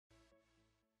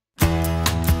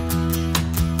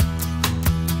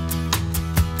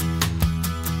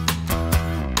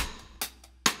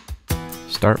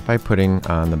Start by putting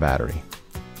on the battery.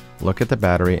 Look at the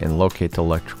battery and locate the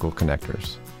electrical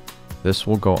connectors. This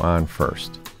will go on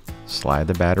first. Slide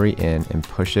the battery in and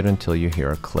push it until you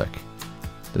hear a click.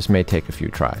 This may take a few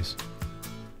tries.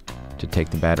 To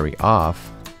take the battery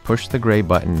off, push the gray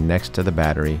button next to the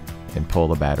battery and pull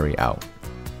the battery out.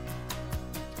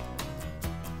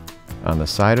 On the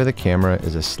side of the camera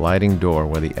is a sliding door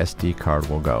where the SD card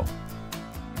will go.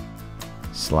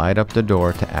 Slide up the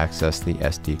door to access the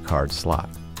SD card slot.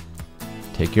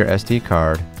 Take your SD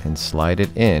card and slide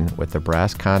it in with the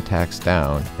brass contacts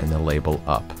down and the label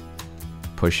up.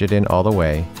 Push it in all the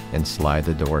way and slide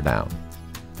the door down.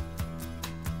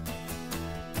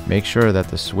 Make sure that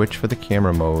the switch for the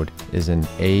camera mode is in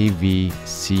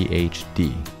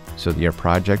AVCHD so that your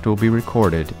project will be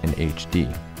recorded in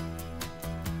HD.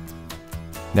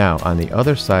 Now on the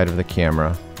other side of the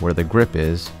camera where the grip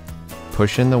is,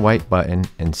 push in the white button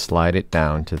and slide it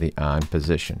down to the on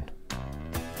position.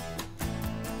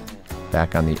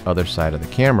 Back on the other side of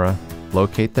the camera,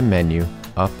 locate the menu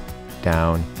up,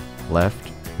 down,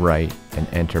 left, right, and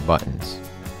enter buttons.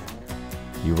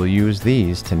 You will use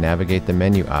these to navigate the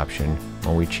menu option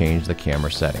when we change the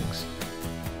camera settings.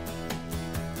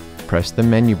 Press the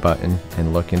menu button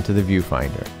and look into the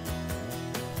viewfinder.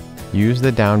 Use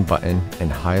the down button and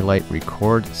highlight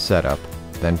Record Setup,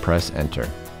 then press Enter.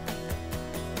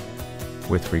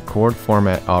 With record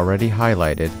format already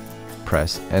highlighted,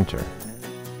 press Enter.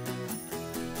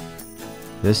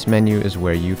 This menu is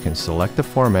where you can select the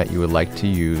format you would like to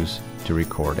use to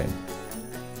record in.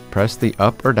 Press the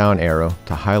up or down arrow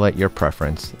to highlight your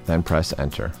preference, then press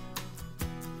Enter.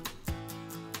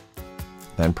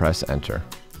 Then press Enter.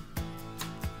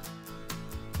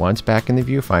 Once back in the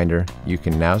viewfinder, you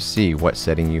can now see what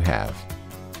setting you have.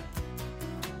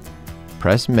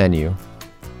 Press Menu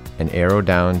and arrow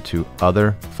down to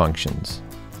Other Functions.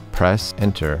 Press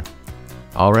Enter.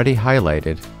 Already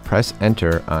highlighted, press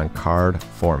Enter on Card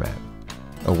Format.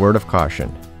 A word of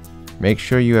caution: make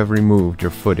sure you have removed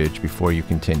your footage before you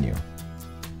continue.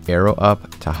 Arrow up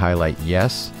to highlight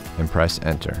Yes and press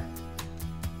Enter.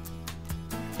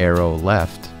 Arrow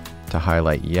left to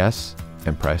highlight Yes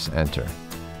and press Enter.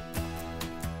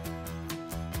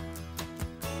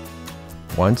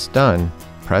 Once done,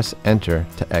 press Enter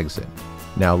to exit.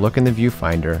 Now look in the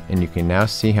viewfinder and you can now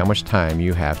see how much time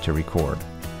you have to record.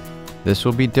 This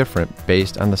will be different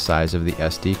based on the size of the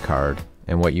SD card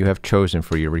and what you have chosen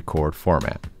for your record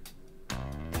format.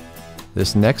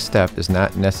 This next step is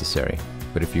not necessary,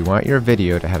 but if you want your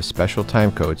video to have special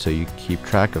time codes so you keep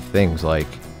track of things like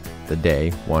the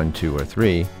day 1, 2, or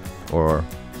 3, or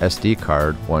SD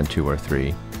card 1, 2, or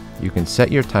 3, you can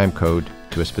set your time code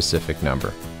to a specific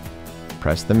number.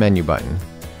 Press the menu button,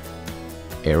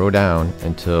 arrow down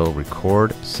until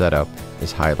Record Setup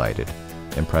is highlighted,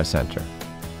 and press Enter.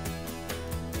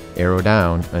 Arrow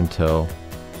down until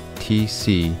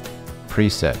TC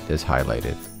Preset is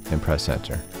highlighted, and press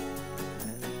Enter.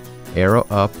 Arrow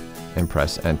up and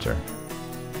press Enter.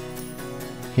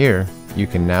 Here, you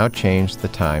can now change the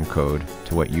time code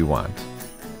to what you want.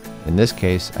 In this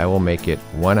case, I will make it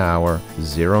 1 hour,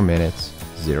 0 minutes,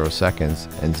 0 seconds,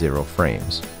 and 0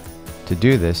 frames. To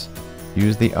do this,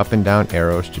 use the up and down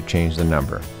arrows to change the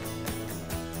number,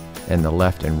 and the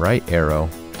left and right arrow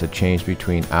to change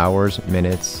between hours,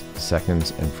 minutes,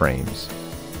 seconds, and frames.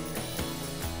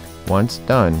 Once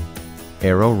done,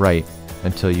 arrow right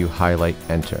until you highlight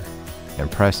Enter, and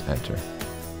press Enter.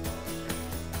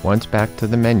 Once back to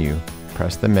the menu,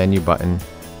 press the menu button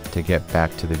to get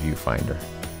back to the viewfinder.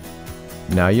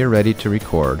 Now you're ready to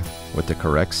record with the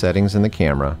correct settings in the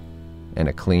camera and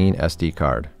a clean SD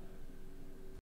card.